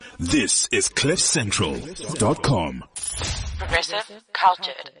This is CliffCentral.com. Progressive,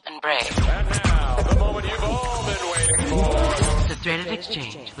 cultured, and brave. And now, the moment you've all been waiting for. The Threaded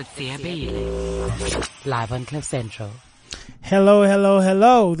Exchange with Sia Beile. Live on Cliff Central.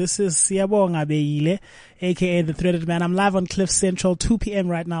 Hello. This is Siyabonga Beile, aka The Threaded Man. I'm live on Cliff Central, 2 p.m.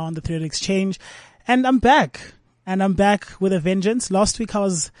 right now on The Threaded Exchange. And I'm back. And I'm back with a vengeance. Last week I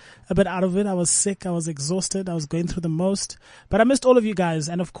was a bit out of it. I was sick. I was exhausted. I was going through the most. But I missed all of you guys.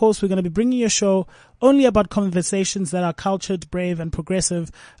 And of course, we're going to be bringing you a show only about conversations that are cultured, brave, and progressive.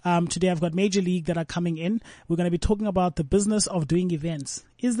 Today I've got Major League that are coming in. We're going to be talking about the business of doing events.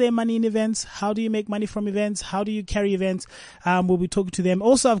 Is there money in events? How do you make money from events? How do you carry events? We'll be talking to them.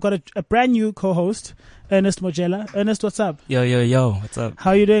 Also, I've got a brand new co-host, Ernest Mojela. Ernest, what's up? Yo, what's up? How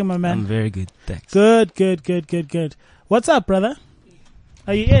are you doing, my man? I'm very good, thanks. Good. What's up, brother?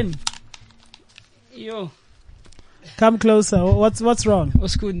 Are you in? Yo, Come closer. What's wrong?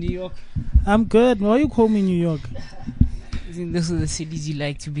 what's good, New York? I'm good. Why you call me New York? I think those are the cities you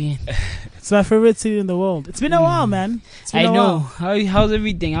like to be in. It's my favorite city in the world. It's been a while, man. It's been I a know. while. How's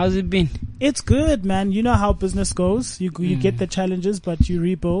everything? How's it been? It's good, man. You know how business goes. You get the challenges, but you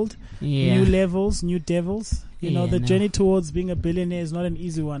rebuild. Yeah. New levels, new devils. You know, Yeah, the no. journey towards being a billionaire is not an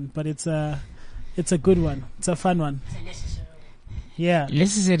easy one, but it's a good one. It's a fun one. Yeah.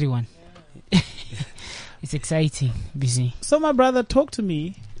 Necessary one. It's exciting. Busy. So my brother, talk to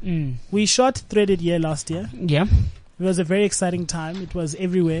me. We shot Threaded Year last year. Yeah. It was a very exciting time. It was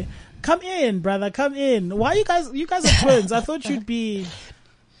everywhere. Come in, brother. Come in. Why you guys are twins. I thought you'd be...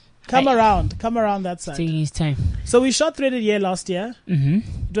 Come around that side. Taking his time. So we shot Threaded Year last year. Mm-hmm.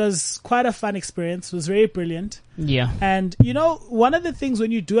 It was quite a fun experience. It was very brilliant. Yeah. And you know, one of the things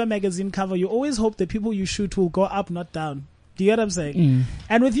when you do a magazine cover, you always hope the people you shoot will go up, not down. Do you get what I'm saying?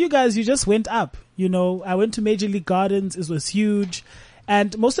 And with you guys, you just went up. You know, I went to Major League Gardens. It was huge.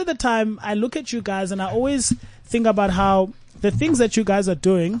 And most of the time, I look at you guys and I always think about how the things that you guys are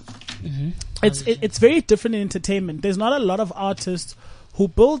doing, it's very different in entertainment. There's not a lot of artists who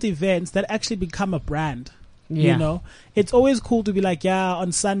build events that actually become a brand. Yeah. You know, it's always cool to be like, yeah,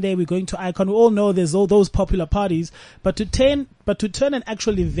 on Sunday we're going to Icon. We all know there's all those popular parties, but to turn an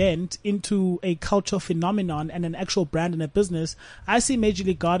actual event into a cultural phenomenon and an actual brand and a business, I see Major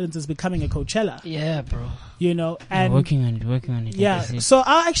League Gardens as becoming a Coachella. Yeah, bro. You know, and Working on it. yeah. Like I said. So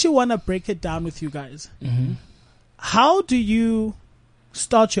I actually want to break it down with you guys. How do you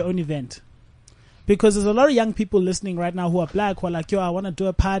start your own event? Because there's a lot of young people listening right now who are black, who are like, yo, I want to do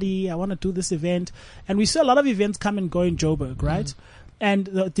a party. I want to do this event. And we see a lot of events come and go in Joburg, right? And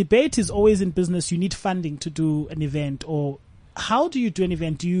the debate is always in business. You need funding to do an event. Or how do you do an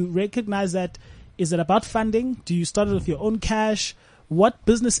event? Do you recognize that? Is it about funding? Do you start it with your own cash? What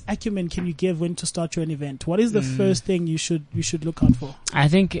business acumen can you give when to start your own event? What is the first thing you should look out for? I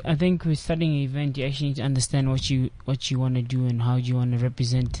think with starting an event, you actually need to understand what you want to do and how you want to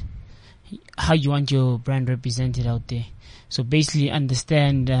represent, how you want your brand represented out there. So basically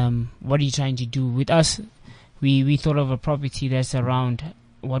understand what are you trying to do. With us, we thought of a property that's around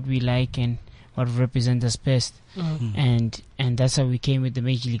what we like and what represents us best. And that's how we came with the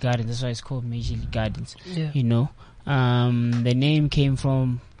Major League Gardens. That's why it's called Major League Gardens. Yeah. You know, the name came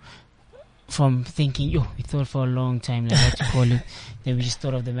from thinking, we thought for a long time like what to call it. Then we just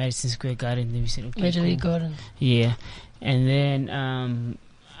thought of the Madison Square Garden. Then we said, okay, Major League cool. Garden. Yeah. And then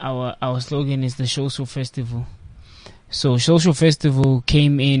our slogan is the Social Festival. So Social Festival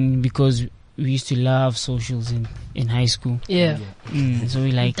came in because we used to love socials in high school. Yeah. So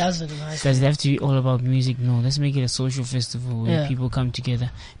we like, Does it in high school? does it have to be all about music? No, let's make it a social festival where Yeah. people come together.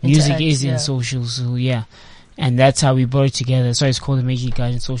 Music Interact, is yeah. in social, so yeah. And that's how we brought it together. So it's called the Major League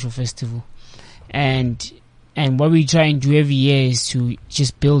Garden Social Festival. And what we try and do every year is to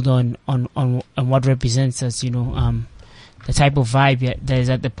just build on what represents us, you know, the type of vibe that is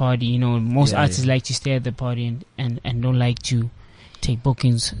at the party. You know, most artists like to stay at the party and don't like to take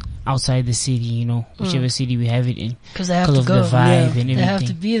bookings outside the city, you know, whichever city we have it in. Because they have to Because go. of the vibe and everything. They have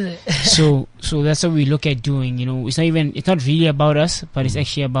to be there. So that's what we look at doing, you know. It's not really about us, but it's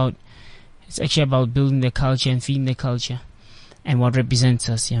actually about building the culture and feeding the culture and what represents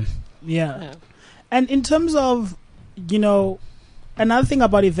us, yeah. Yeah. And in terms of, you know, another thing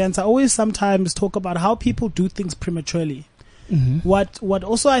about events, I always sometimes talk about how people do things prematurely. What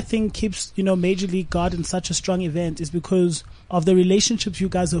also I think keeps, you know, Major League Garden such a strong event is because of the relationships you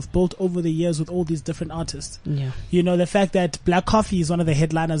guys have built over the years with all these different artists. Yeah. You know, the fact that Black Coffee is one of the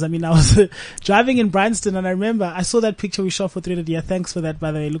headliners. I mean, I was driving in Bryanston and I remember I saw that picture we shot for Threaded Year. Thanks for that,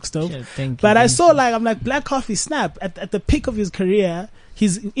 by the way. It looks dope. Sure, thank you. But I saw I'm like, Black Coffee, snap. At the peak of his career,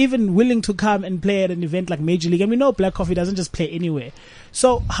 he's even willing to come and play at an event like Major League. And we know Black Coffee doesn't just play anywhere.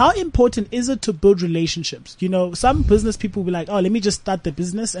 So how important is it to build relationships? You know, some business people will be like, oh, let me just start the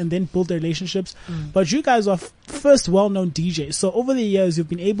business and then build the relationships. But you guys are first well-known DJs. So over the years, you've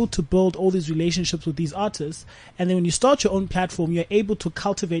been able to build all these relationships with these artists. And then when you start your own platform, you're able to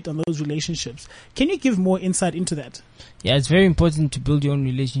cultivate on those relationships. Can you give more insight into that? Yeah, it's very important to build your own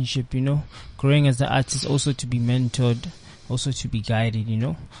relationship, you know, growing as an artist, also to be mentored, also to be guided, you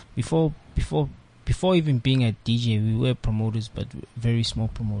know. Before even being a DJ, we were promoters, but very small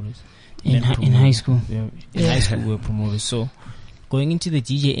promoters. In high school. In high school, we were promoters. So going into the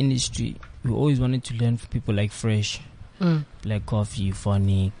DJ industry, we always wanted to learn from people like Fresh, Black Coffee,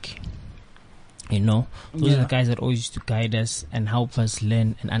 Phonic. You know, those are the guys that always used to guide us and help us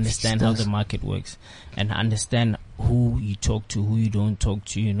learn and understand how the market works and understand who you talk to, who you don't talk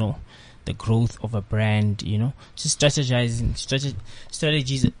to, you know, the growth of a brand, you know, just strategies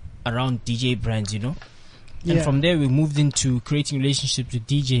around DJ brands, you know. And from there, we moved into creating relationships with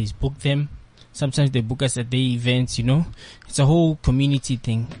DJs, book them. Sometimes they book us at their events, you know. It's a whole community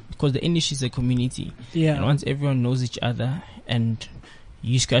thing because the industry is a community. Yeah. And once everyone knows each other and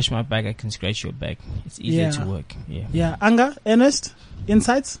you scratch my back, I can scratch your back. It's easier to work. Yeah. Anga, Ernest,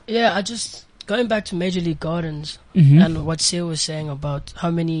 insights? Yeah, going back to Major League Gardens and what Sia was saying about how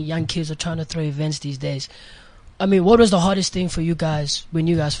many young kids are trying to throw events these days. I mean, what was the hardest thing for you guys when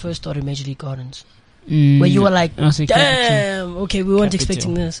you guys first started Major League Gardens? Where you were like, damn, okay, we weren't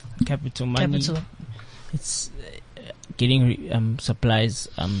expecting this. Capital money. It's getting supplies,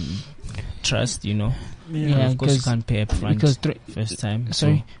 trust, you know. Yeah, of course you can't pay up front first time.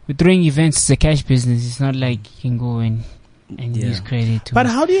 Sorry, with throwing events, it's a cash business. It's not like you can go and use credit. But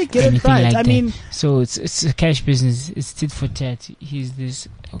how do you get it right? Like I mean, so it's a cash business. It's tit for tat. Here's this.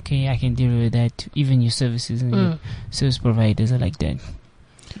 Okay, I can deal with that. Even your services and your service providers are like that.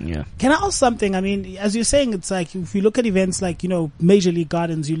 Yeah. Can I ask something? I mean, as you're saying, it's like if you look at events like, you know, Major League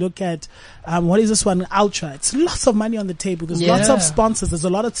Gardens, you look at what is this one, Ultra. It's lots of money on the table. There's lots of sponsors. There's a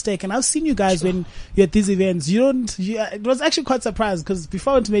lot at stake. And I've seen you guys when you're at these events. It was actually quite surprised because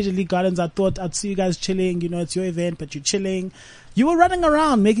before I went to Major League Gardens, I thought I'd see you guys chilling. You know, it's your event, but you're chilling. You were running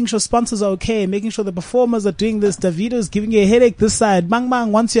around making sure sponsors are okay, making sure the performers are doing this. Davido's giving you a headache this side. Bang,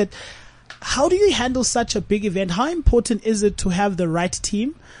 bang. Once you're how do you handle such a big event? How important is it to have the right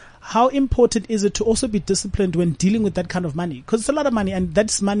team? How important is it to also be disciplined when dealing with that kind of money? Because it's a lot of money and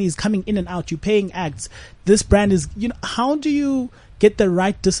that money is coming in and out. You're paying acts. This brand is, you know, how do you get the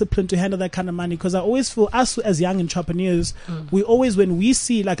right discipline to handle that kind of money? Because I always feel us as young entrepreneurs, we always, when we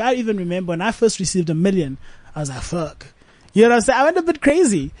see, like I even remember when I first received $1 million, I was like, fuck. You know what I'm saying? I went a bit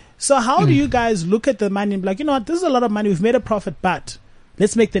crazy. So how do you guys look at the money and be like, you know what, this is a lot of money. We've made a profit, but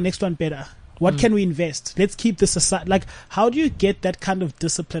let's make the next one better. What can we invest? Let's keep this aside. Like, how do you get that kind of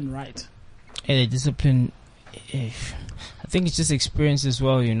discipline right? The discipline, I think it's just experience as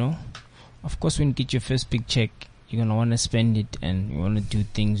well, you know. Of course, when you get your first big check, you're going to want to spend it and you want to do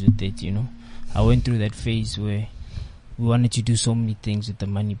things with it, you know. I went through that phase where we wanted to do so many things with the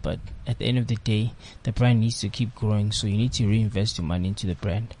money, but at the end of the day, the brand needs to keep growing, so you need to reinvest your money into the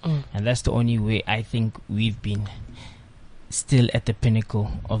brand. And that's the only way I think we've been still at the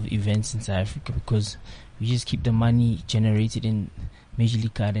pinnacle of events in South Africa, because we just keep the money generated in Major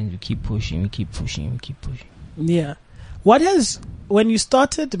League Gardens. We keep pushing. Yeah. When you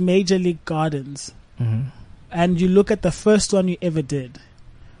started Major League Gardens and you look at the first one you ever did,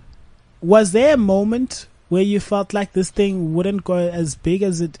 was there a moment where you felt like this thing wouldn't go as big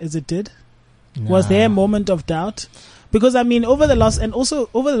as it did? Nah. Was there a moment of doubt? Because I mean, over the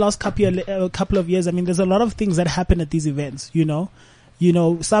last couple of years, I mean, there's a lot of things that happen at these events, you know.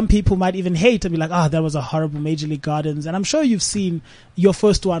 Some people might even hate and be like, that was a horrible Major League Gardens. And I'm sure you've seen your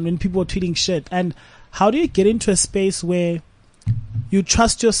first one when people were tweeting shit. And how do you get into a space where you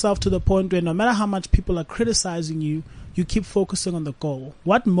trust yourself to the point where no matter how much people are criticizing you, you keep focusing on the goal?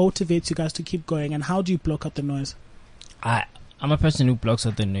 What motivates you guys to keep going, and how do you block out the noise? I'm a person who blocks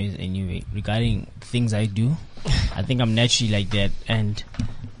out the noise anyway. Regarding things I do, I think I'm naturally like that. And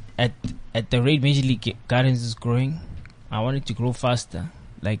at the rate Major League Gardens is growing, I want it to grow faster.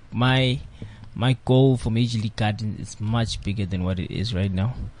 Like my goal for Major League Gardens is much bigger than what it is right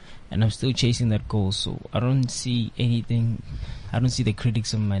now, and I'm still chasing that goal. So I don't see anything. I don't see the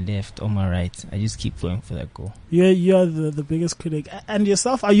critics on my left or my right. I just keep going for that goal. You're the biggest critic. And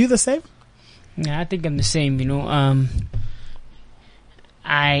yourself, are you the same? Yeah, I think I'm the same. You know,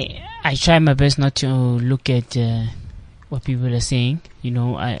 I try my best not to look at what people are saying. You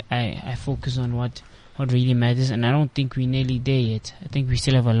know, I focus on what really matters, and I don't think we're nearly there yet. I think we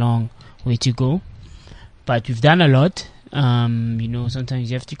still have a long way to go, but we've done a lot.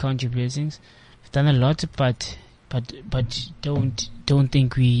 Sometimes you have to count your blessings. We've done a lot, but don't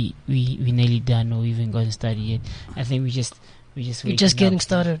think we nearly done or even got started yet. I think we just You're just getting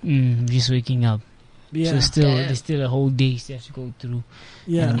started. Just waking up. Yeah. So there's still a whole day still have to go through.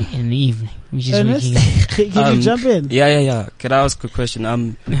 Yeah. In the evening, we're just Ernest, waking up. can you jump in? Yeah. Could I ask a quick question?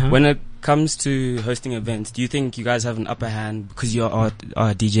 Uh-huh. When it comes to hosting events, do you think you guys have an upper hand because you are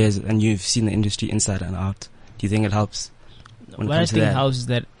DJs and you've seen the industry inside and out? Do you think it helps? What I think helps is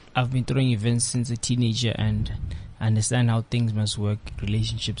that I've been throwing events since a teenager and I understand how things must work,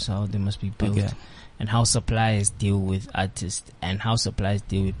 relationships, how they must be built, and how suppliers deal with artists and how suppliers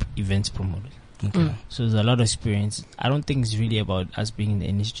deal with events promoters. Okay. So there's a lot of experience. I don't think it's really about us being in the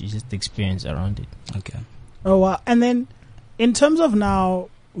industry, it's just the experience around it. Okay. Oh wow! And then, in terms of now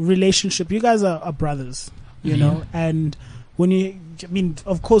relationship, you guys are brothers, you know, and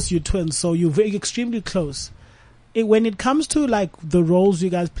of course you're twins, so you're very extremely close. When it comes to like the roles you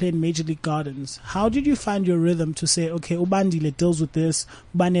guys play in Major League Gardens, how did you find your rhythm to say, okay, Ubandile deals with this,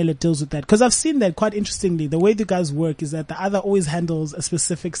 Ubanele deals with that? Because I've seen that quite interestingly. The way the guys work is that the other always handles a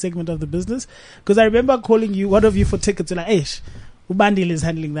specific segment of the business. Because I remember calling you, one of you for tickets, you're like, Eish, Ubandile is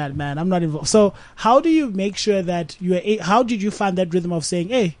handling that, man. I'm not involved. So how do you make sure that how did you find that rhythm of saying,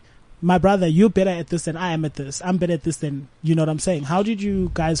 hey, my brother, you're better at this than I am at this. I'm better at this than, you know what I'm saying? How did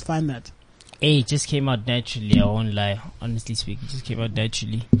you guys find that? It just came out naturally. I won't lie. Honestly speaking, it just came out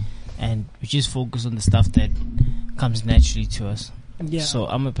naturally, and we just focus on the stuff that comes naturally to us. Yeah. So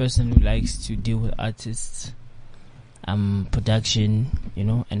I'm a person who likes to deal with artists, production,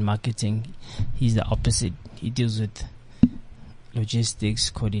 and marketing. He's the opposite. He deals with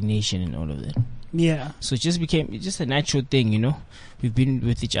logistics, coordination, and all of that. Yeah. So it just became a natural thing. We've been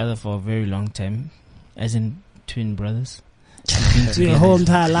with each other for a very long time, as in twin brothers. Your whole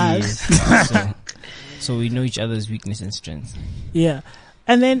entire lives. So we know each other's weakness and strengths. Yeah.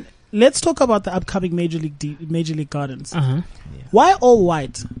 And then let's talk about the upcoming Major League Gardens. Yeah. Why all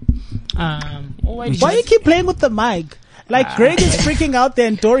white? All white. Why you keep playing with the mic? Like Greg is freaking out there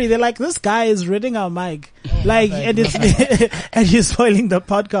and Dory, they're like, this guy is ridding our mic. And you're spoiling the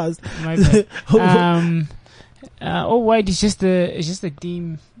podcast. My bad. All white is just a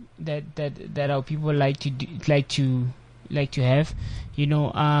theme that our people like to have.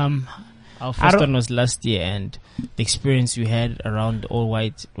 Our first one was last year, and the experience we had around all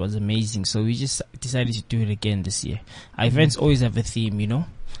white was amazing. So we just decided to do it again this year. Our events always have a theme,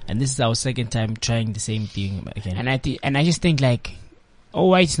 and this is our second time trying the same thing again. And I just think like all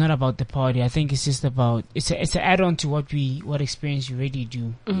white is not about the party. I think it's just about it's an add-on to what experience you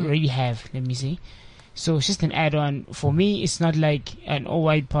already have. Let me say. So it's just an add-on. For me, it's not like an all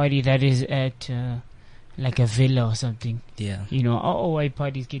white party that is at like a villa or something. Yeah. All white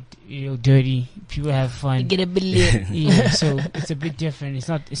parties get dirty. People have fun. You get a bit lit. Yeah. So it's a bit different.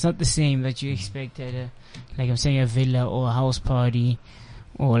 It's not the same that you expect at a villa or a house party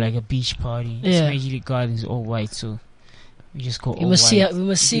or like a beach party. Yeah. It's Major League Gardens all white. So we just go. We must see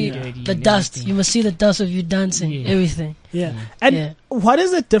the dust. Everything. You must see the dust of you dancing. Everything. Yeah. And what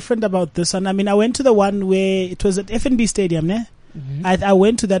is it different about this one? I mean, I went to the one where it was at FNB Stadium, ne? Mm-hmm. I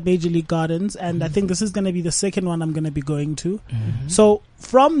went to that Major League Gardens, and I think this is going to be the second one I'm going to be going to. Mm-hmm. So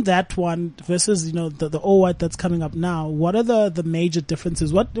from that one versus the all white that's coming up now, what are the major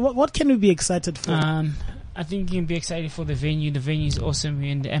differences? What can we be excited for? I think you can be excited for the venue. The venue is awesome.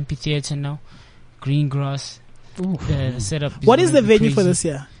 We're in the amphitheater now, green grass. The setup. What is the venue crazy. For this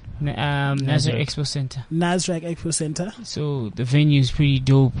year? Nasrec Expo Center. Nasrec Expo Center. So the venue is pretty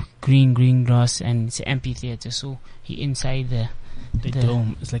dope. Green grass, and it's an amphitheater. So you're inside the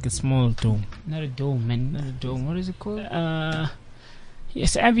dome. It's like a small dome. Not a dome, man. Not a dome. What is it called?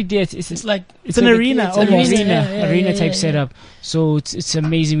 It's an amphitheater. It's like it's an arena. Arena type setup. So it's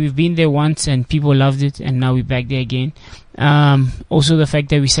amazing. We've been there once and people loved it, and now we're back there again. Also the fact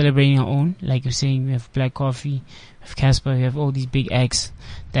that we're celebrating our own, like you're saying, we have Black Coffee, we have Casper, we have all these big acts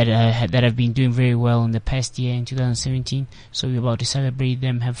that have been doing very well in the past year in 2017. So we're about to celebrate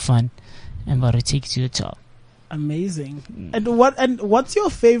them, have fun, and about to take it to the top. Amazing. And what's your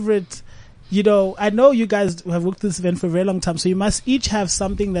favorite? I know you guys have worked this event for a very long time, so you must each have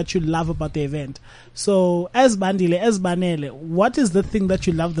something that you love about the event. So, as Bandile, as Banele, what is the thing that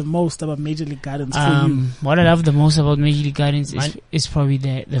you love the most about Major League Gardens for you? What I love the most about Major League Gardens is probably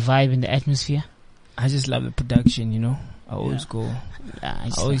the vibe and the atmosphere. I just love the production, I always go. I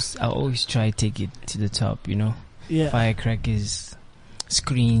always try to take it to the top, Yeah. Firecrackers,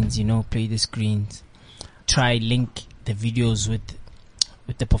 screens, play the screens. Try link the videos with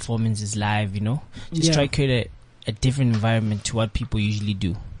the performances live, Just try to create a different environment to what people usually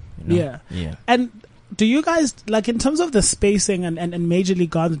do. Yeah. And do you guys, like, in terms of the spacing and Major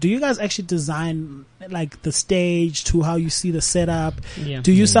League Gardens, do you guys actually design, like, the stage to how you see the setup? Yeah.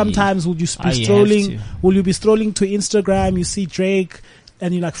 Do you sometimes, will you be strolling to Instagram, you see Drake,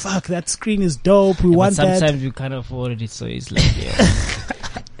 and you're like, fuck, that screen is dope, we want that. Sometimes we can't afford it, so it's like,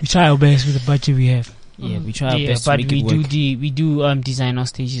 we try our best with the budget we have. Yeah, we try our best but to make it work. we do design our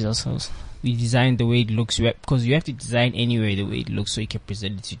stages ourselves. We design the way it looks, because you have to design anyway the way it looks so you can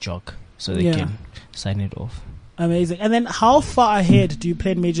present it to Jock, so they can sign it off. Amazing. And then how far ahead do you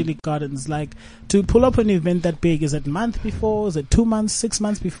plan Major League Gardens? Like, to pull up an event that big, is it a month before? Is it 2 months, 6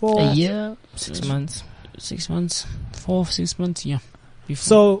 months before? A year, 6 months, 6 months, 6 months, yeah. Before.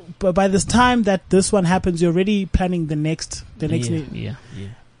 So, but by this time that this one happens, you're already planning the next. Yeah.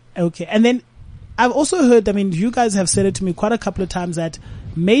 Okay. And then I've also heard, I mean, you guys have said it to me quite a couple of times that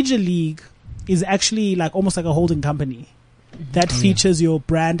Major League is actually like almost like a holding company that features your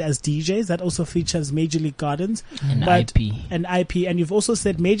brand as DJs. That also features Major League Gardens and IP. And you've also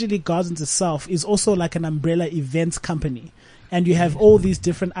said Major League Gardens itself is also like an umbrella events company. And you have all these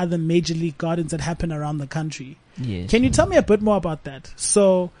different other Major League Gardens that happen around the country. Yes. Can you tell me a bit more about that?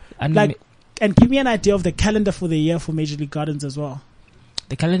 So, and give me an idea of the calendar for the year for Major League Gardens as well.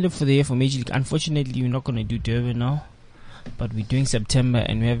 The calendar for the year for Major League, unfortunately, we're not going to do Durban now, but we're doing September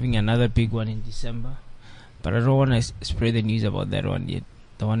and we're having another big one in December. But I don't want to spread the news about that one yet.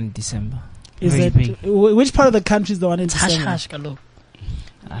 The one in December. Is it big. Which part of the country is the one in December? Hush, hello.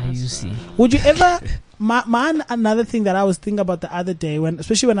 You see. Would you ever? Another thing that I was thinking about the other day,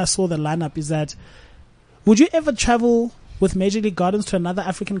 especially when I saw the lineup, is that would you ever travel with Major League Gardens to another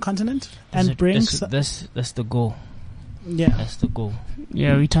African continent and bring? That's the goal. Yeah, that's the goal.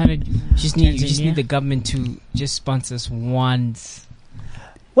 Yeah, we trying to just need the government to just sponsor us once.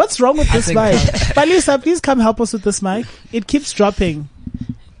 What's wrong with this mic? Balisa, please come help us with this mic. It keeps dropping.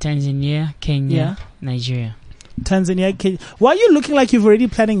 Tanzania, Kenya, Nigeria. Tanzania, Kenya. Why are you looking like you've already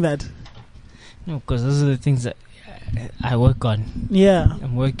planning that? No, because those are the things that I work on. Yeah,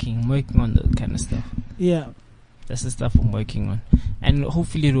 I'm working on that kind of stuff. Yeah, that's the stuff I'm working on, and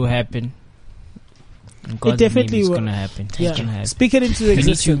hopefully it will happen. It definitely will. Gonna happen. Yeah. It's gonna happen. Speak it into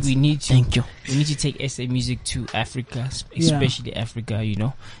existence. We need to. Thank you. We need to take SA music to Africa, especially Africa. You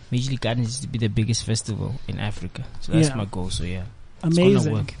know, Major League Gardens is to be the biggest festival in Africa. So that's my goal. So yeah, amazing. It's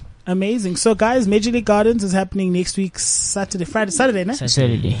gonna work. Amazing. So guys, Major League Gardens is happening next week Saturday, no?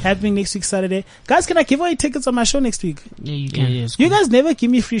 Saturday. Happening next week Saturday. Guys, can I give away tickets on my show next week? Yeah, you can. Yeah, you guys never give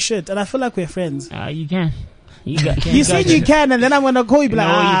me free shit, and I feel like we're friends. You can. You said you can, and then I'm gonna call you. Like,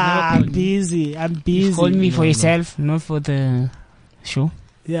 I'm busy. You call me for yourself, not for the show.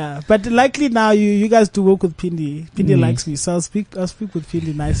 Yeah, but likely now you guys do work with Pindi. Pindi likes me, so I'll speak with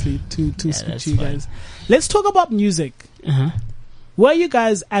Pindi nicely to speak to you guys. Let's talk about music. Where are you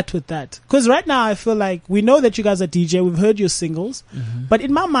guys at with that? Because right now I feel like we know that you guys are DJ. We've heard your singles, but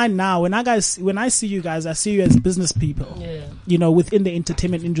in my mind now, when I see you guys, I see you as business people. Yeah. You know, within the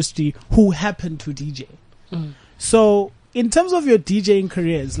entertainment industry who happen to DJ. So, in terms of your DJing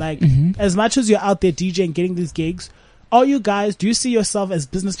careers, like as much as you're out there DJing, getting these gigs, do you see yourself as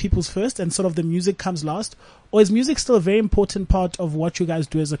business people's first and sort of the music comes last? Or is music still a very important part of what you guys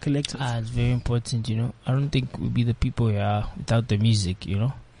do as a collective? It's very important, you know. I don't think we'd be the people we are without the music, you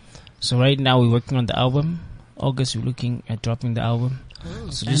know. So right now we're working on the album. August we're looking at dropping the album.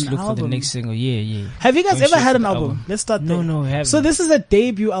 So just look for the next single. Yeah. Have you guys ever had an album? Let's start there. No, we haven't. So this is a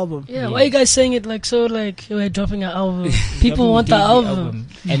debut album. Yeah, why are you guys saying it like we're dropping an album? People want the album.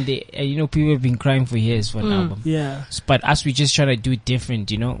 And you know, people have been crying for years for an album. Yeah. But us, we just try to do it different,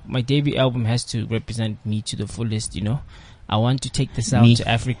 you know. My debut album has to represent me to the fullest, you know. I want to take the sound to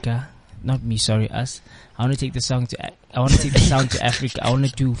Africa. Not me, sorry, us. I want to take the sound to Africa. I want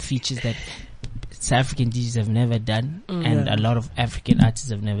to do features that South African DJs have never done, and a lot of African artists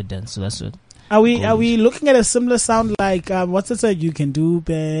have never done. So that's what. Are we looking at a similar sound like what's it say? You can do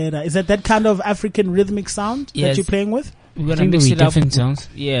better. Is that kind of African rhythmic sound that you're playing with? We're gonna mix it up. Different sounds.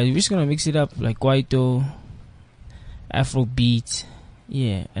 Yeah, we're just gonna mix it up like Kwaito, Afrobeat,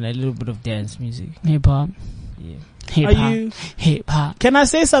 and a little bit of dance music, hip hop. Yeah. Hip hop? Can I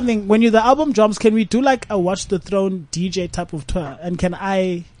say something? When the album drops, can we do like a Watch the Throne DJ type of tour? And can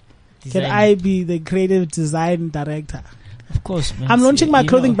I be the creative design director? Of course, man. I'm launching my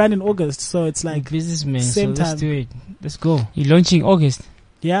clothing brand in August, so it's like businessman. Same so time. Let's do it. Let's go. You're launching August?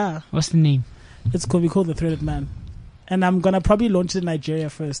 Yeah. What's the name? It's called The Threaded Man. And I'm gonna probably launch it in Nigeria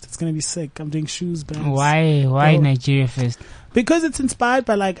first. It's gonna be sick. I'm doing shoes, bands. Why Nigeria first? Because it's inspired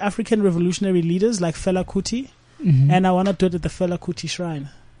by like African revolutionary leaders like Fela Kuti. And I wanna do it at the Fela Kuti shrine.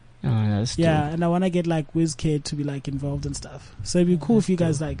 Oh, that's and I wanna get like WizKid to be like involved and stuff. So it'd be cool if you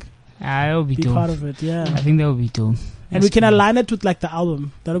guys like That would be be dope. part of it. Yeah, I think that would be dope. and we can align it with like the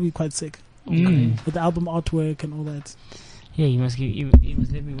album. That'll be quite sick Mm. with the album artwork and all that. Yeah, you must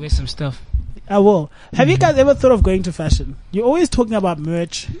let me wear some stuff. I will. Have you guys ever thought of going to fashion? You're always talking about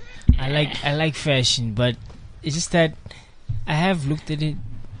merch. I like fashion, but it's just that I have looked at it,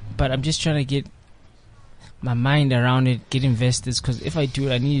 but I'm just trying to get my mind around it, get investors. Because if I do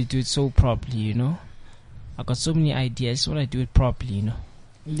it, I need to do it so properly. You know, I got so many ideas. I just want to do it properly. You know.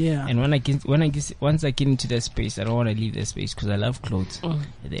 Yeah. And once I get into that space, I don't want to leave that space because I love clothes.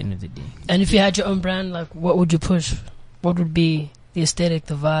 At the end of the day. And if you had your own brand, like what would you push? What would be the aesthetic,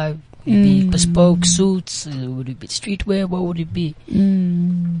 the vibe? Would it be bespoke suits? Would it be streetwear? What would it be?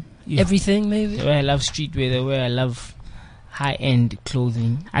 Yeah. Everything, maybe. The way I love streetwear, the way I love high-end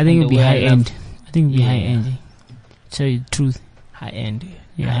clothing. I think it would be way I high-end. I think it would be Yeah. high-end. Tell you the truth. High-end.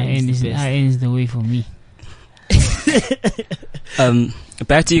 Yeah, high-end the best. high-end is the way for me.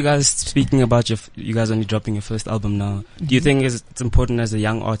 Back to you guys speaking about you guys only dropping your first album now. Do you think it's important as a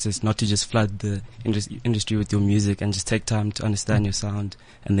young artist not to just flood the industry with your music and just take time to understand your sound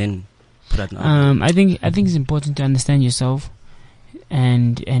and then put out an album? I think it's important to understand yourself,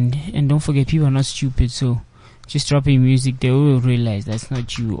 and don't forget, people are not stupid. So just dropping music, they will realize that's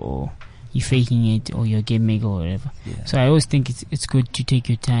not you, or you're faking it, or you're a game maker or whatever. Yeah. So I always think it's good to take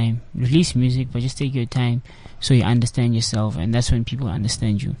your time, release music, but just take your time so you understand yourself, and that's when people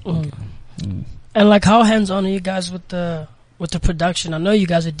understand you. And like, how hands-on are you guys with the production? I know you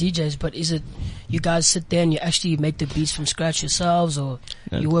guys are DJs, but is it you guys sit there and you actually make the beats from scratch yourselves, or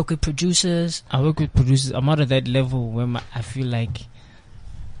you work with producers? I work with producers. I'm not at that level where I feel like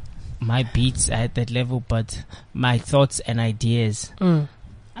my beats are at that level, but my thoughts and ideas,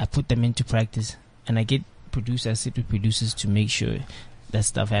 I put them into practice, and I sit with producers to make sure that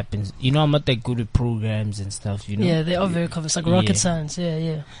stuff happens. You know, I'm not that good with programs and stuff, you know. Yeah, they are very complex. It's like rocket science.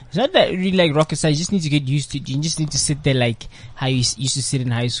 Yeah. It's not that really like rocket science. You just need to get used to it. You just need to sit there like how you used to sit in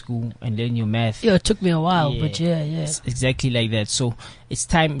high school and learn your math. Yeah, it took me a while, but yeah. It's exactly like that. So it's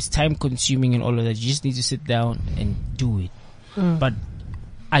time consuming and all of that. You just need to sit down and do it. But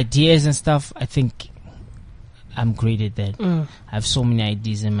ideas and stuff, I think I'm great at that. I have so many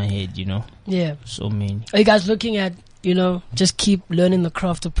ideas in my head, you know. Yeah. So many. Are you guys looking at, just keep learning the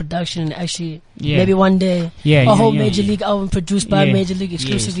craft of production and actually maybe one day a whole Major League album produced by a Major League,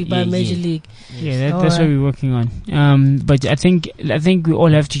 exclusively by a Major League? Yeah, that's what we're working on. But I think we all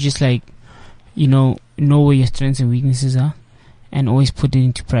have to just like, know where your strengths and weaknesses are, and always put it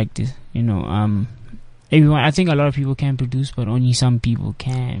into practice. Everyone, I think a lot of people can produce, but only some people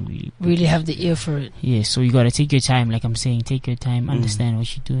can really have the ear for it. Yeah, so you gotta take your time, like I'm saying, take your time, understand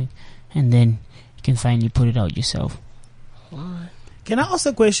what you're doing, and then you can finally put it out yourself. Can I ask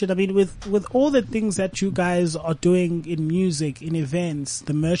a question? I mean, with all the things that you guys are doing in music, in events,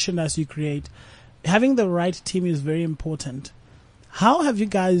 the merchandise you create, having the right team is very important. How have you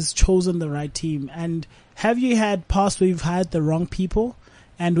guys chosen the right team? And have you had past where you've hired the wrong people?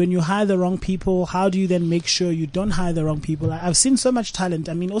 And when you hire the wrong people, how do you then make sure you don't hire the wrong people? I've seen so much talent.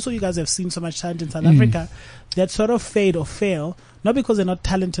 I mean, also you guys have seen so much talent in South Africa that sort of fade or fail, not because they're not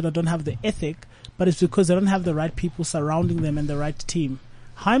talented or don't have the ethic, but it's because they don't have the right people surrounding them and the right team.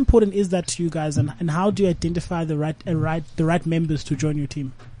 How important is that to you guys, and how do you identify the right members to join your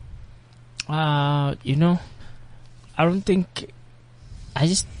team? I don't think, I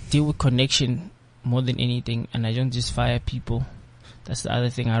just deal with connection more than anything, and I don't just fire people. That's the other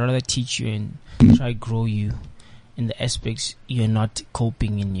thing. I'd rather teach you and try grow you in the aspects you're not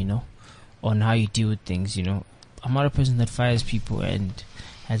coping in, on how you deal with things, I'm not a person that fires people and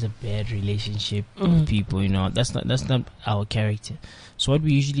has a bad relationship with people, That's not our character. So what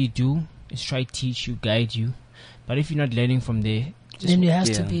we usually do is try to teach you, guide you. But if you're not learning from there, then it has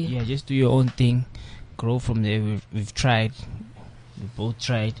to be. Yeah, just do your own thing, grow from there. We've tried. We both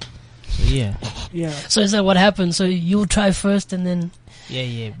tried. So yeah. So is that what happened? So you try first and then.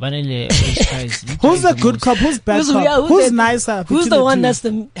 Yeah. Vanille always tries. Who's the good cop? Who's bad cop? Who's nicer? Who's the one has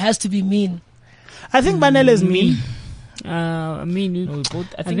to be mean? I think Vanille is mean. I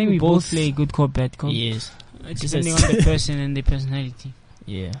think we both play good cop, bad cop. Yes. Depending on the person and their personality.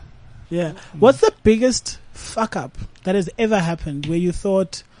 Yeah. What's the biggest fuck up that has ever happened where you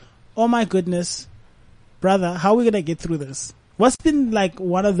thought, oh my goodness, brother, how are we gonna get through this? What's been like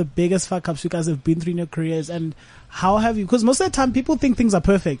one of the biggest fuck ups you guys have been through in your careers, and how have you? Because most of the time people think things are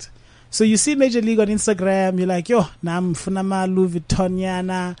perfect. So you see Major League on Instagram, you're like, yo, nam funama Louis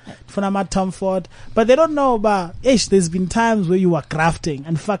Vuittoniana, funama Tom Ford, but they don't know about, there's been times where you were grafting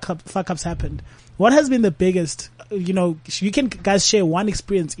and fuck ups happened. What has been the biggest? You can guys share one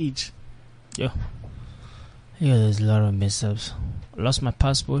experience each. Yeah, there's a lot of mess ups. I lost my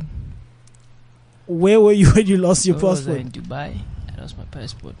passport where were you when you lost your Where was I passport? in Dubai. I lost my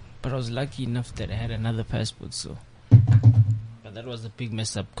passport. But I was lucky enough that I had another passport, so. But that was a big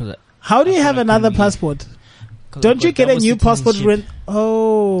mess up. How do you I have thought I another couldn't leave. passport? 'Cause Don't I you got get a double new passport citizenship.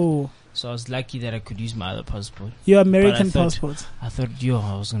 Oh, So I was lucky that I could use my other passport. your American thought- passport. I thought,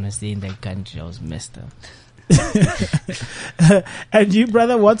 I was going to stay in that country. I was messed up. And you,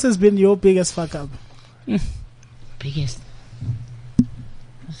 brother, what has been your biggest fuck up? Biggest.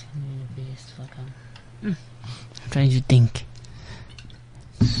 What's gonna be the biggest fuck up? I'm trying to think.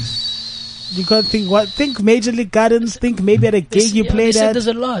 You can't think what? Think Major League Gardens. Think maybe at a gig you They played said at. there's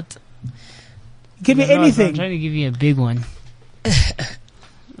a lot. Give me No, I'm anything. trying to give you a big one.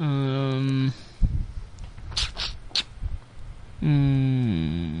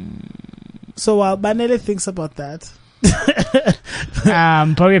 So while Banele thinks about that,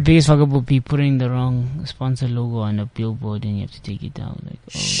 Probably the biggest fuck up would be putting the wrong sponsor logo on a billboard and you have to take it down. Like,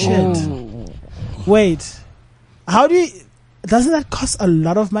 Shit. Wait, how do you? Doesn't that cost a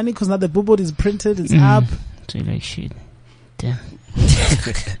lot of money? Because now the billboard is printed, it's up. So you're like, shit. Damn.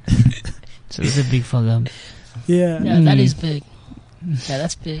 So it's a big fuck up. Yeah. Yeah, that is big. Yeah,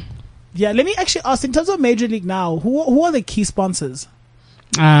 that's big. Yeah. Let me actually ask. In terms of Major League now, who are the key sponsors?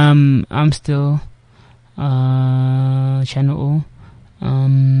 I'm still Channel O.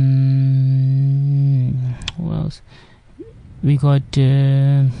 Who else? We got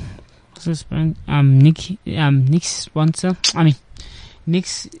what's this brand? Nick's sponsor. I mean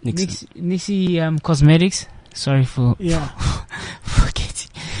Nixie Cosmetics. Sorry for Yeah. forgetting.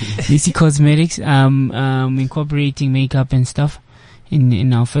 Nixie Cosmetics. Incorporating makeup and stuff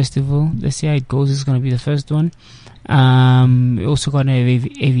in our festival. Let's see how it goes. It's gonna be the first one. We also got an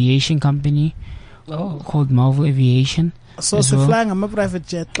aviation company called Marvel Aviation. So as well. flying, I'm a private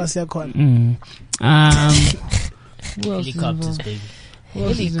jet. Plus your call. Who else is Helicopters, involved? baby. Who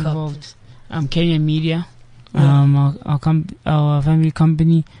else is Helicopters. involved? Kenyan Media. Yeah. Our family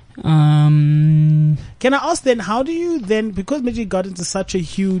company. Can I ask then, how do you then, because Major League got into such a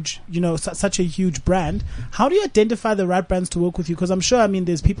huge, such a huge brand, how do you identify the right brands to work with you? Because I'm sure,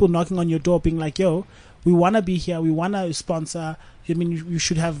 there's people knocking on your door being like, yo, we want to be here, we want to sponsor. You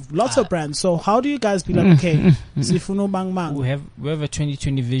should have lots of brands. So how do you guys be like, okay, Sifuno Bang Bang? We have a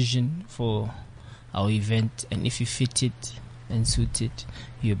 2020 vision for our event, and if you fit it and suit it,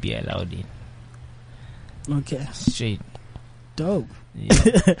 you'll be allowed in. Okay. Straight. Dope.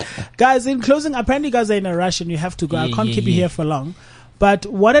 Yeah. Guys, in closing, apparently you guys are in a rush and you have to go. I Yeah, can't yeah, keep you yeah. here for long. But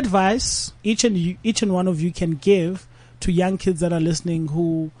what advice each and one of you can give to young kids that are listening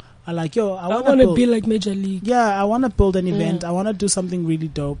who are like, yo, I I want want to to be like Major League. I want to build an event. I want to do something really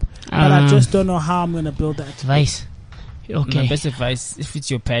dope, but I just don't know how I'm going to build that. Advice. Okay. My best advice, if it's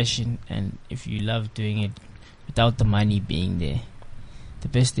your passion and if you love doing it without the money being there, the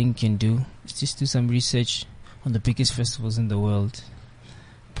best thing you can do is just do some research on the biggest festivals in the world.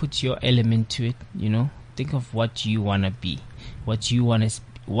 Put your element to it, Think of what you want to be, what you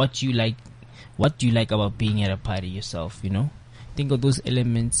like about being at a party yourself, Think of those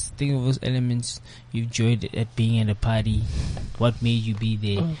elements you enjoyed at being at a party. What made you be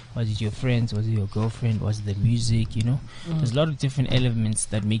there? Was it your friends? Was it your girlfriend? Was it the music? There's a lot of different elements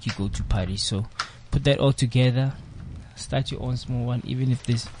that make you go to parties. So put that all together. Start your own small one, even if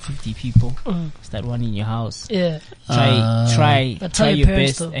there's 50 people. Start one in your house. Yeah. Try tell your your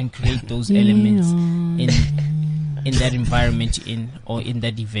parents best though. and create those elements in that environment you're in, or in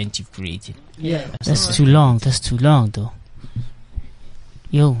that event you've created. Yeah. That's too long. That's too long, though.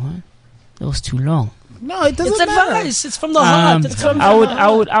 Yo, man, that was too long. No, it doesn't It's matter. advice. It's from the heart. It's from the I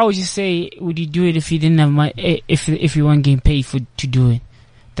heart. would just say, would you do it if you didn't have money? If you weren't getting paid to do it?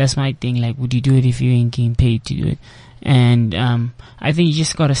 That's my thing. Like, would you do it if you ain't getting paid to do it? And I think you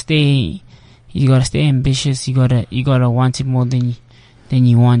just gotta stay. You gotta stay ambitious. You gotta want it more than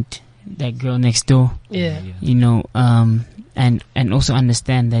you want that girl next door. Yeah. And also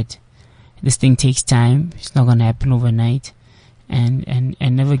understand that this thing takes time. It's not gonna happen overnight. And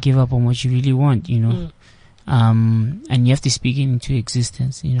never give up on what you really want, and you have to speak it into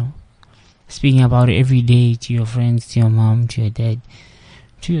existence, speaking about it every day to your friends, to your mom, to your dad,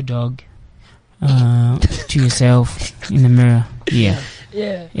 to your dog, to yourself in the mirror. Yeah,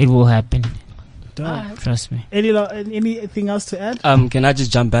 it will happen. Dope. Trust me. Anything else to add? Can I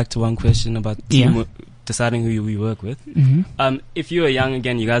just jump back to one question about deciding who we work with? Mm-hmm. If you were young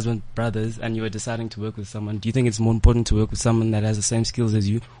again, you guys weren't brothers, and you were deciding to work with someone, do you think it's more important to work with someone that has the same skills as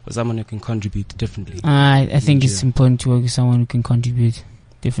you, or someone who can contribute differently? I think it's important to work with someone who can contribute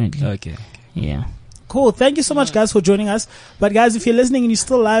differently. Okay. Yeah. Cool. Thank you so much, guys, for joining us. But guys, if you're listening and you're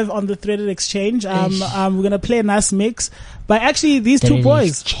still live on the Threaded Exchange, we're gonna play a nice mix. But actually, these two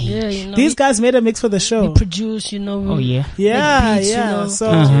boys, Yeah, you know, these guys made a mix for the show. we produce, you know. Oh yeah. Yeah, beats, you yeah. know. So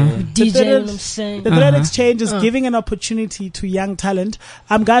We DJ, you know Threaded- what I'm saying? the Thread Exchange is giving an opportunity to young talent.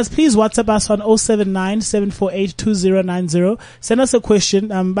 Guys, please WhatsApp us on 079-748-2090. Send us a question.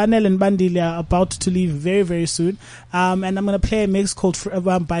 Banel and Bandili are about to leave very, very soon. And I'm going to play a mix called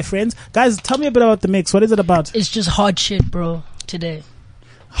By Friends. Guys, tell me a bit about the mix. What is it about? It's just hard shit, bro, today.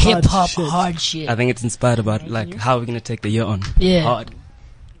 Hard Hip-hop, shit. hard shit. I think it's inspired about like how we're gonna take the year on. Yeah. Hard.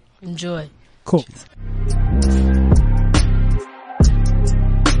 Enjoy. Cool.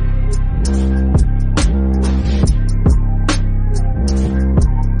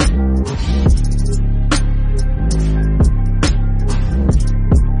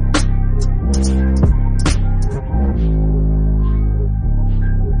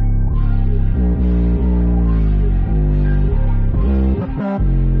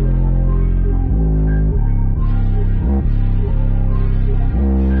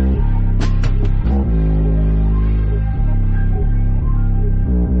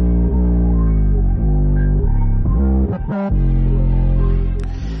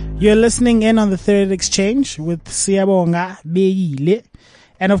 You're listening in on the Thread Exchange with Siyabonga Beyile.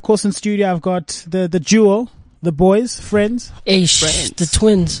 And of course in studio I've got the duo, the boys, friends. The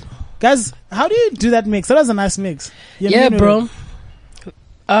twins. Guys, how do you do that mix? That was a nice mix. Yeah, bro.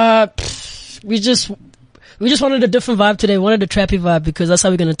 We just wanted a different vibe today. Wanted a trappy vibe because that's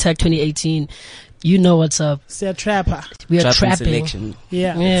how we're gonna attack 2018. You know what's up. Say a trapper. We are Trap and trapping. selection.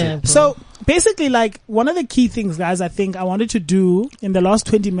 Yeah. Yeah. Bro. So basically, like, one of the key things, guys, I think I wanted to do in the last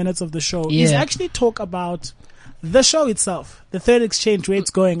 20 minutes of the show is Yeah. actually talk about the show itself, the Third Exchange, where it's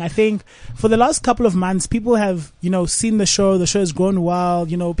going. I think for the last couple of months, people have, seen the show. The show has grown well.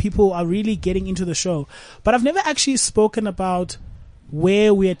 People are really getting into the show. But I've never actually spoken about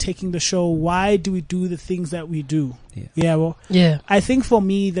where we are taking the show. Why do we do the things that we do? Yeah. Yeah. I think for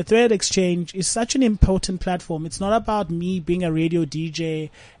me, the Thread Exchange is such an important platform. It's not about me being a radio DJ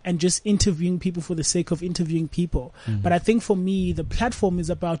and just interviewing people for the sake of interviewing people. But I think for me, the platform is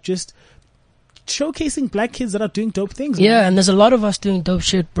about just showcasing black kids that are doing dope things. Yeah, man. and there's a lot of us doing dope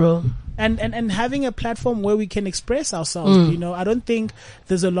shit, bro. And having a platform where we can express ourselves. I don't think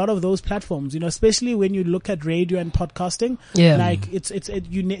there's a lot of those platforms, especially when you look at radio and podcasting. Yeah. Like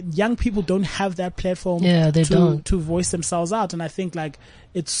young people don't have that platform. Yeah, they don't. to voice themselves out. And I think like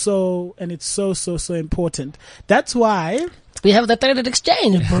it's so important. That's why We have the Threaded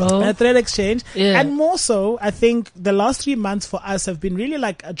Exchange, bro. a Thread Exchange. Yeah. And more so, I think the last 3 months for us have been really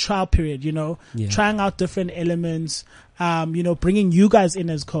like a trial period, trying out different elements, bringing you guys in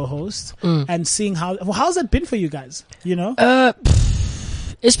as co-hosts and seeing how's it been for you guys,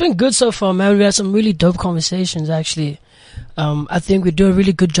 It's been good so far, man. We had some really dope conversations, actually. I think we do a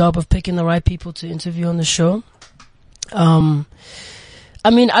really good job of picking the right people to interview on the show.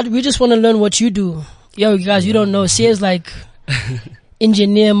 We just want to learn what you do. Yo, you guys, you don't know. Sia's like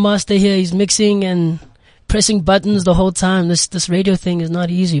engineer master here. He's mixing and pressing buttons the whole time. This radio thing is not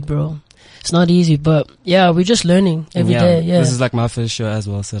easy, bro. It's not easy, but yeah, we're just learning every day. Yeah. This is like my first show as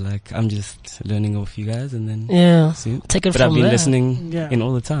well, so like I'm just learning off you guys and then Yeah. see. Take it But from I've been there. listening Yeah. in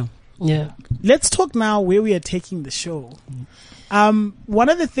all the time. Yeah. Let's talk now where we are taking the show. One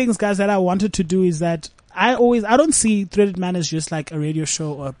of the things, guys, that I wanted to do is that I don't see Threaded Man as just like a radio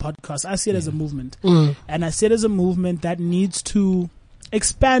show or a podcast. I see it as a movement. And I see it as a movement that needs to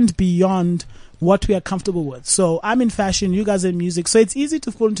expand beyond what we are comfortable with. So I'm in fashion, you guys are in music. So it's easy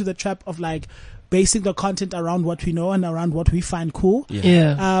to fall into the trap of like basing the content around what we know and around what we find cool.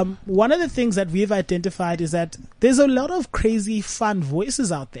 Yeah. One of the things that we've identified is that there's a lot of crazy, fun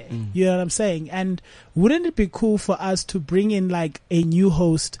voices out there. You know what I'm saying? And wouldn't it be cool for us to bring in like a new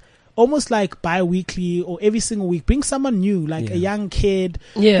host, almost like bi-weekly or every single week? Bring someone new, like a young kid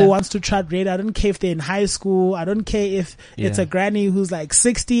who wants to try radio. I don't care if they're in high school. I don't care if it's a granny who's like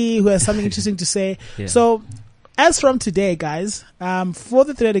 60 who has something interesting to say. So as from today, guys, for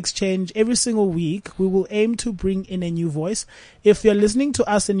the Thread Exchange, every single week, we will aim to bring in a new voice. If you're listening to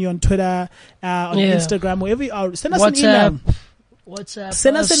us and you're on Twitter, on Instagram, wherever you are, send us an email. WhatsApp.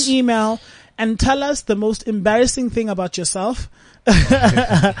 Send us an email and tell us the most embarrassing thing about yourself.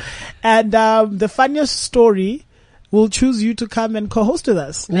 And the funniest story, we'll choose you to come and co-host with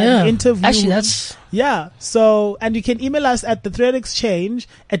us. Yeah. And interview. Actually, that's... Yeah. So, and you can email us at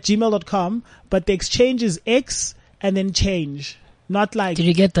thethreadexchange@gmail.com, but the exchange is X and then change. Not like, Did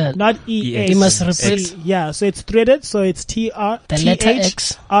you get that? not EX. You must repeat. Yeah. So it's threaded. So it's The letter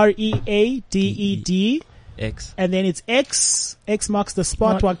X. THREADED X. And then it's X. X marks the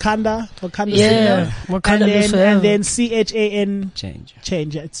spot. What? Wakanda. Yeah. Wakanda lives forever. And then CHAN. Change.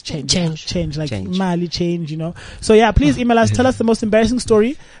 Change. Yeah, it's change. Change. Like Change. Mali change, you know. So yeah, please email us. Tell us the most embarrassing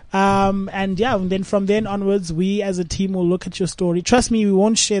story. And yeah, and then from then onwards, we as a team will look at your story. Trust me, we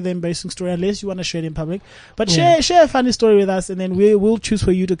won't share the embarrassing story unless you want to share it in public. But share a funny story with us, and then we'll choose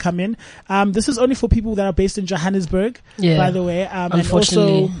for you to come in. This is only for people that are based in Johannesburg, by the way.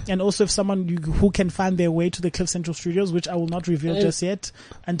 Unfortunately. And also if someone who can find their way to the Cliff Central Studios, which I will not reveal just yet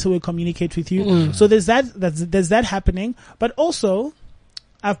until we communicate with you. So there's that happening. But also,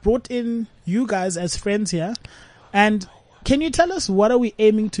 I've brought in you guys as friends here, and can you tell us what are we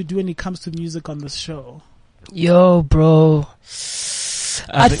aiming to do when it comes to music on this show? Yo, bro.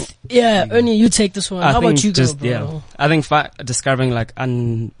 Ernie, you take this one. How about you go, bro? Yeah, I think discovering like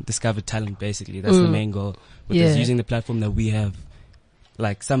undiscovered talent, basically. That's the main goal. With us using the platform that we have.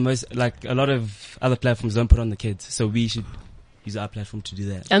 Like a lot of other platforms don't put on the kids, so we should use our platform to do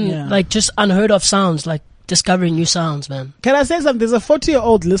that. And like just unheard of sounds, like discovering new sounds, man. Can I say something? There's a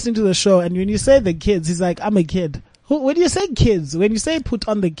 40-year-old listening to the show, and when you say the kids, he's like, I'm a kid. When you say kids, when you say put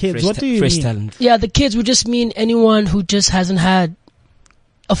on the kids, what do you fresh mean? Talent. Yeah, the kids would just mean anyone who just hasn't had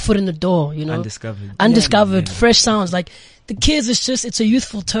a foot in the door, you know? Undiscovered, fresh sounds. Like, the kids, it's a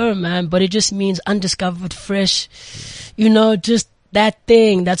youthful term, man, but it just means undiscovered, fresh, you know, just that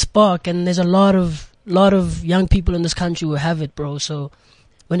thing, that spark. And there's a lot of young people in this country who have it, bro. So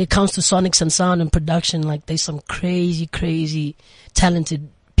when it comes to sonics and sound and production, like, there's some crazy talented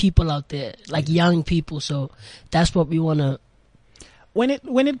people out there, like young people. So that's what we want to. When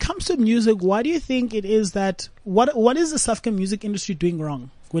it comes to music, why do you think it is that what is the South African music industry doing wrong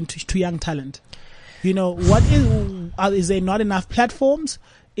when to young talent? You know, what is there not enough platforms?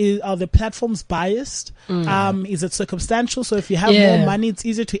 Are the platforms biased? Is it circumstantial? So if you have more money, it's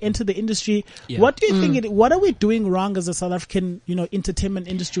easier to enter the industry. Yeah. What do you think? What are we doing wrong as a South African, you know, entertainment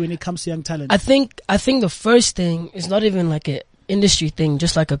industry when it comes to young talent? I think the first thing is not even like a industry thing,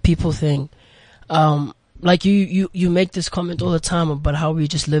 just like a people thing. Like you make this comment all the time about how we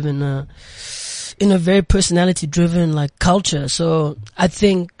just live in a very personality driven like culture. So I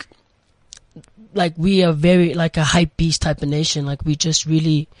think like we are very like a hype beast type of nation. Like we just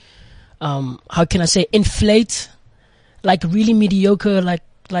really, how can I say, inflate like really mediocre like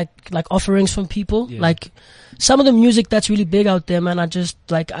offerings from people. Yeah. Like some of the music that's really big out there, man, I just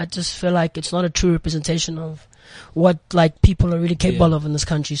feel like it's not a true representation of what like people are really capable of in this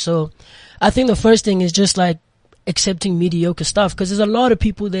country. So I think the first thing is just like accepting mediocre stuff, because there's a lot of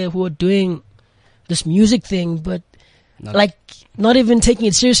people there who are doing this music thing, but not even taking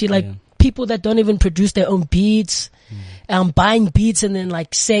it seriously. Like people that don't even produce their own beats, buying beats and then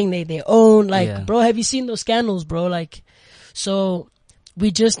like saying they own. Like, bro, have you seen those scandals, bro? Like, so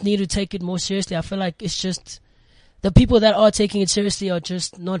we just need to take it more seriously. I feel like it's just the people that are taking it seriously are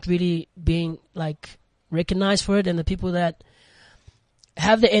just not really being like recognized for it, and the people that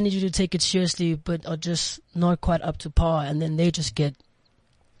have the energy to take it seriously but are just not quite up to par, and then they just get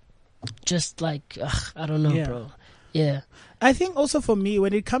just like I don't know, bro. Yeah, I think also for me,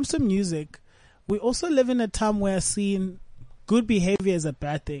 when it comes to music, we also live in a time where seeing good behavior is a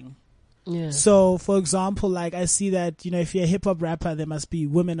bad thing. Yeah. So, for example, like I see that, you know, if you're a hip hop rapper, there must be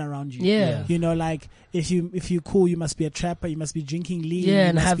women around you. Yeah. You know, like if you're cool, you must be a trapper. You must be drinking lean. Yeah, you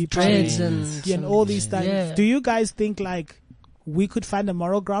and must have be dreads partying, and all these things. Yeah. Do you guys think like we could find a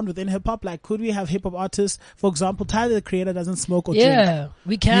moral ground within hip hop? Like, could we have hip hop artists, for example, Tyler the Creator doesn't smoke or drink. Yeah,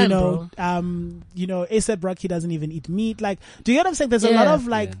 we can, bro. You know, A$AP Rocky doesn't even eat meat. Like, do you get what I'm saying? There's a lot of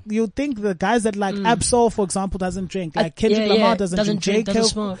like, you think the guys that like Absol, for example, doesn't drink. Like Kendrick Lamar doesn't drink. Doesn't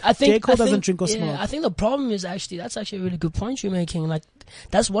smoke. J. Cole doesn't drink or smoke. I think the problem is that's actually a really good point you're making. Like,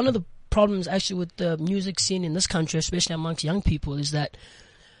 that's one of the problems actually with the music scene in this country, especially amongst young people, is that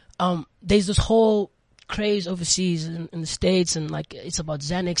there's this whole craze overseas in the States, and like it's about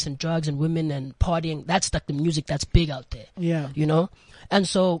Xanax and drugs and women and partying. That's like the music that's big out there. Yeah. You know? And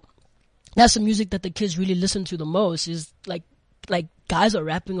so that's the music that the kids really listen to the most, is like guys are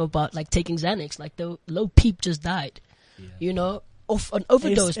rapping about like taking Xanax. Like the Lil Peep just died. Yeah. You know? Of an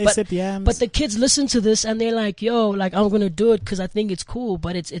overdose. But the kids listen to this and they're like, yo, like I'm gonna do it because I think it's cool,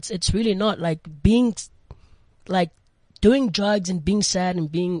 but it's really not. Like being like doing drugs and being sad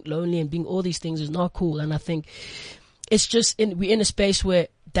and being lonely and being all these things is not cool. And I think it's just we're in a space where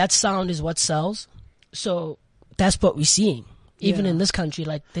that sound is what sells. So that's what we're seeing. Even in this country,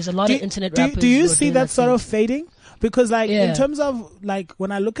 like there's a lot of internet rappers. Do you see that sort of fading? Because like in terms of like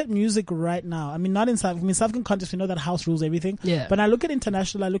when I look at music right now, I mean not in South African context, we know that house rules everything. Yeah. But I look at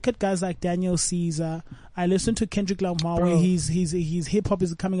international, I look at guys like Daniel Caesar, I listen to Kendrick Lamar Bro. where his hip hop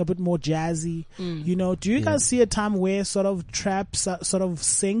is becoming a bit more jazzy. You know, do you guys see a time where sort of trap sort of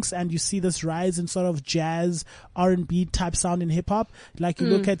sinks and you see this rise in sort of jazz R&B type sound in hip hop? Like you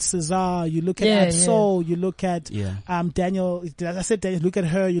look at Cesar, you look at Ab Soul, you look at Daniel. As I said, Daniel, look at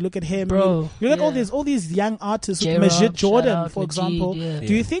her, you look at him, Bro. you look at all these young artists, J-Rock, Majid shout Jordan, out, for Majid, example. yeah.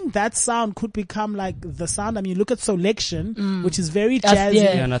 Do you think that sound could become like the sound? I mean, look at Selection, which is very That's- jazzy.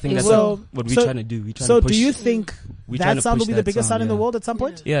 yeah. Yeah, and I think It that's will. what we're trying to do. We're trying So to push, do you think we're trying that to sound will push be the that biggest sound in the yeah. world at some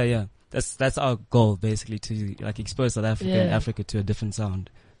point? Yeah. That's our goal basically, to like expose South Africa and Yeah. Africa to a different sound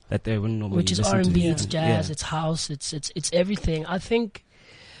that they wouldn't normally Which is listen R&B, to. it's jazz, it's house, it's everything. I think,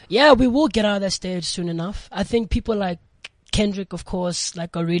 yeah, we will get out of that stage soon enough. I think people like Kendrick, of course,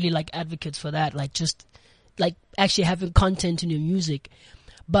 like are really like advocates for that, like just like actually having content in your music.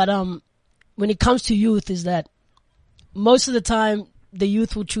 But when it comes to youth, is that most of the time the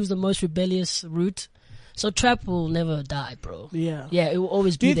youth will choose the most rebellious route. So trap will never die, bro. Yeah. Yeah, it will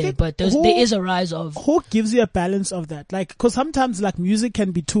always Do be you there, think but there is a rise of, Who gives you a balance of that? Like, cause sometimes like music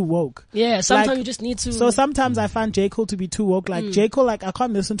can be too woke. yeah, sometimes like- you just need to. So sometimes I find J. Cole to be too woke. Like J. Cole, like I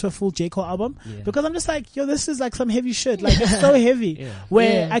can't listen to a full J. Cole album because I'm just like, yo, this is like some heavy shit. Like it's so heavy.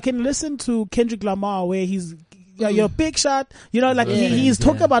 Where Yeah. I can listen to Kendrick Lamar where he's, you're a big shot, you know, like Yeah. he's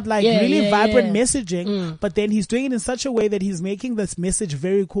talking about like Yeah, really yeah, vibrant yeah. messaging, but then he's doing it in such a way that he's making this message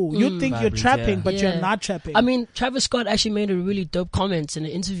very cool. You'd think you're Vibrant, trapping, yeah. but Yeah. you're not trapping. I mean, Travis Scott actually made a really dope comment in an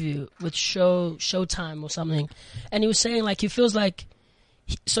interview with Showtime or something, and he was saying like he feels like,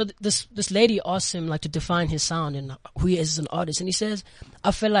 this lady asked him like to define his sound and who he is as an artist, and he says, I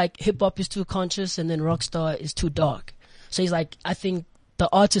feel like hip hop is too conscious and then rockstar is too dark. So he's like, I think the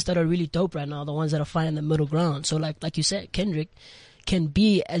artists that are really dope right now are the ones that are finding the middle ground. So like you said, Kendrick can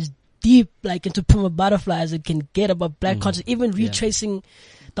be as deep like into Puma Butterfly as it can get about black conscious, even retracing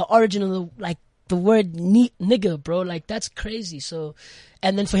the origin of the word nigger, bro. Like that's crazy. So,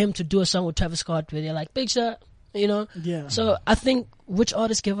 and then for him to do a song with Travis Scott where they're like, big shot, you know? Yeah. So I think which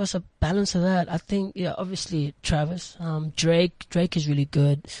artists give us a balance of that? I think, yeah, obviously Travis, Drake is really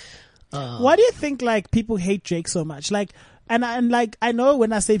good. Why do you think like people hate Drake so much? Like, and like I know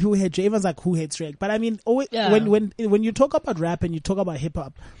when I say people hate Drake, everyone's like, who hates Drake? But I mean, always, Yeah. when you talk about rap and you talk about hip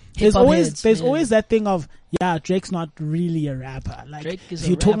hop, there's Hip-hop always heads, there's yeah. always that thing of Drake's not really a rapper. Like Drake is if a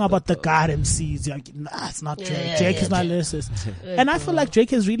you're talking rapper, about the bro. God MCs, you're like, nah, it's not Drake. Yeah, Drake yeah, is not yeah. lyricist. And I feel like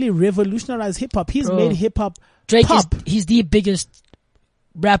Drake has really revolutionized hip hop. He's Bro. made hip hop Drake pop. he's the biggest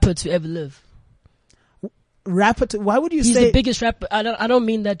rapper to ever live. Rapper. Why would you He's say the biggest rapper. I don't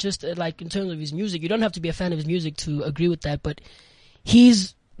mean that just like in terms of his music. You don't have to be a fan of his music to agree with that, but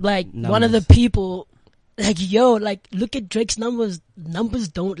he's like one of the people. Like yo, like look at Drake's numbers. Numbers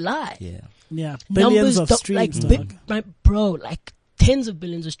don't lie. Yeah. billions Numbers of don't, streams? like, dog. right, bro, like tens of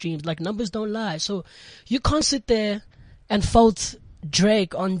billions of streams. Like numbers don't lie. So you can't sit there and fault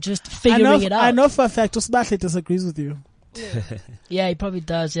Drake on just figuring it out. I know for a fact Osbahle disagrees with you. Yeah, he probably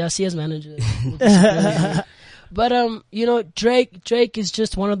does. Yeah, I see his manager. will disagree with me. But you know, Drake is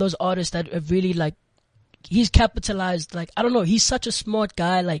just one of those artists that have really like, he's capitalized. Like I don't know, he's such a smart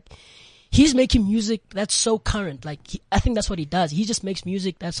guy. Like he's making music that's so current. Like I think that's what he does. He just makes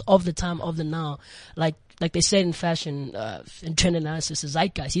music that's of the time, of the now. Like they said in fashion, in trend analysis, a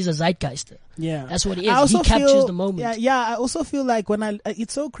zeitgeist. He's a zeitgeister. Yeah, That's what he I is. He also captures feel- the moment. Yeah. I also feel like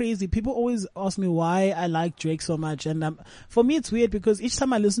it's so crazy. People always ask me why I like Drake so much, and for me it's weird because each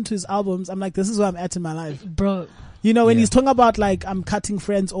time I listen to his albums, I'm like, this is where I'm at in my life. Bro, You know, when he's talking about like I'm cutting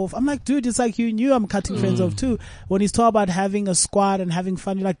friends off, I'm like, dude, it's like you knew I'm cutting friends off too. When he's talking about having a squad and having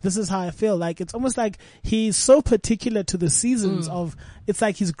fun, you're like, this is how I feel. Like it's almost like he's so particular to the seasons of. It's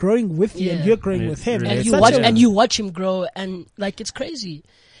like he's growing with you and Yeah. you're growing with him. And It's you such watch a- and you watch him grow, and like it's crazy.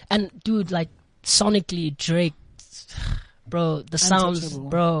 And dude, like sonically, Drake, bro, the sounds, Untouchable.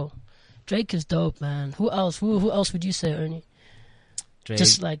 bro, Drake is dope, man. Who else? Who else would you say, Ernie? Drake,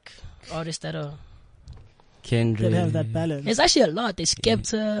 Just like artists that are. Kendrick. They have that balance. There's actually a lot. There's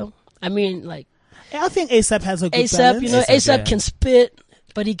Skepta. I mean, like I think ASAP has a good ASAP. balance. You know, A$AP, ASAP yeah. can spit,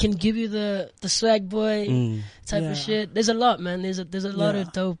 but he can give you the swag boy type Yeah. of shit. There's a lot, man. There's a lot Yeah.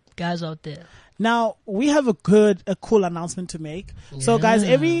 of dope guys out there. Now we have a cool announcement to make. So guys,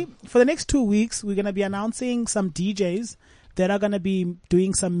 for the next 2 weeks, we're going to be announcing some DJs that are going to be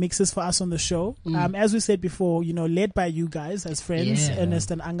doing some mixes for us on the show. As we said before, you know, led by you guys as friends, Yeah.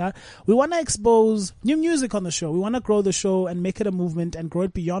 Ernest and Anga. We want to expose new music on the show. We want to grow the show and make it a movement and grow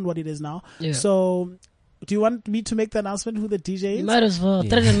it beyond what it is now. Yeah. So do you want me to make the announcement who the DJ You is? might as well.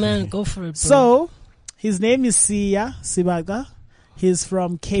 Thread man, go for it, bro. So his name is Siya Sibaga. He's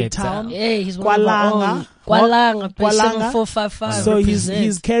from Cape Town. Yeah, he's one of our own. Kwalanga, Kwalanga. 7455. So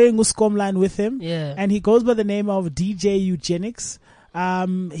he's carrying Uscom line with him. Yeah. And he goes by the name of DJ Eugenics.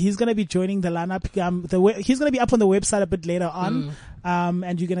 He's going to be joining the lineup. He's going to be up on the website a bit later on.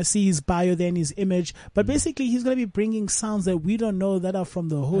 And you're going to see his bio there and his image. But basically, he's going to be bringing sounds that we don't know that are from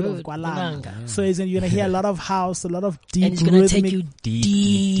the hood of Kwalanga. So you're going to hear a lot of house, a lot of deep and he's going to take rhythmic, you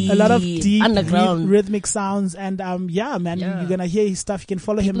deep, a lot of deep underground rhythmic sounds. And yeah, man, you're going to hear his stuff. You can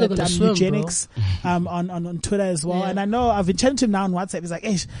follow People him are at gonna swim, Eugenics on Twitter as well. Yeah. And I know I've been chatting to him now on WhatsApp. He's like,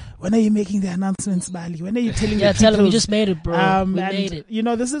 hey, when are you making the announcements, Bali? When are you telling the tell him we people? just made it, bro. We And made it. you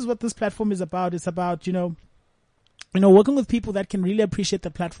know, this is what this platform is about. It's about, working with people that can really appreciate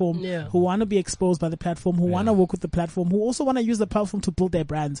the platform, who want to be exposed by the platform, who want to work with the platform, who also want to use the platform to build their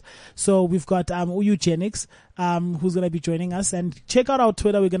brands. So we've got Eugenics, who's going to be joining us, and check out our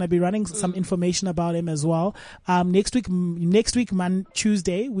Twitter. We're going to be running some information about him as well. Next week,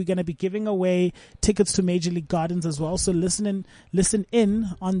 Tuesday, we're going to be giving away tickets to Major League Gardens as well. So listen in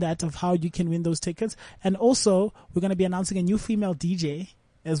on that of how you can win those tickets. And also, we're going to be announcing a new female DJ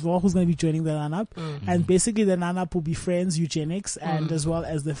as well, who's going to be joining the lineup. And basically the lineup will be Friends, Eugenics, and as well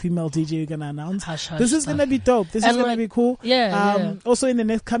as the female DJ you're going to announce. This is going to be dope. This is going to be cool. Also in the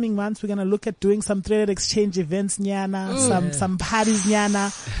next coming months, we're going to look at doing some Threaded Exchange events, nyana, some parties,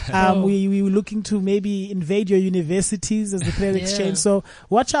 nyana. We're looking to maybe invade your universities as the Threaded Exchange. So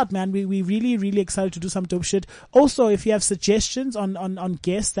watch out, man. We really, really excited to do some dope shit. Also, if you have suggestions on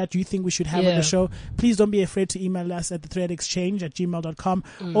guests that you think we should have on the show, please don't be afraid to email us at thethreadexchange@gmail.com.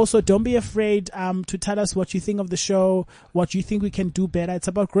 Also, don't be afraid to tell us what you think of the show, what you think we can do better. It's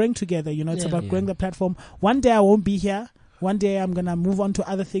about growing together, it's about growing the platform. One day I won't be here. One day I'm gonna move on to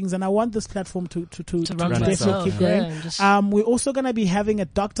other things, and I want this platform to run definitely keep growing. Yeah, we're also gonna be having a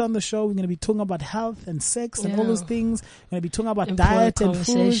doctor on the show. We're gonna be talking about health and sex and all those things. We're gonna be talking about diet and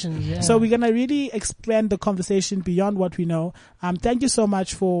food. So we're gonna really expand the conversation beyond what we know. Thank you so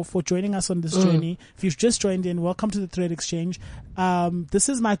much for joining us on this journey. If you've just joined in, welcome to the Thread Exchange. This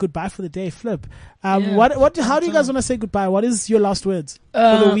is my goodbye for the day, Flip. How do you guys want to say goodbye? What is your last words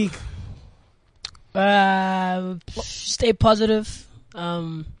for the week? Stay positive.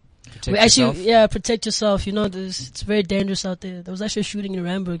 Protect yourself. It's very dangerous out there. There was actually a shooting in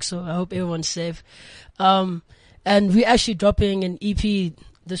Randburg, so I hope everyone's safe. And we're actually dropping an EP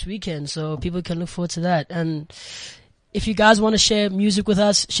this weekend, so people can look forward to that. And if you guys want to share music with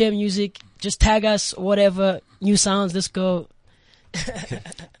us, share music, just tag us, whatever, new sounds, let's go.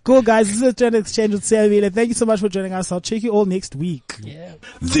 Cool, guys. This is Threaded Exchange with Siabile. Thank you so much for joining us. I'll check you all next week.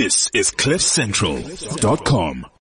 This is CliffCentral.com.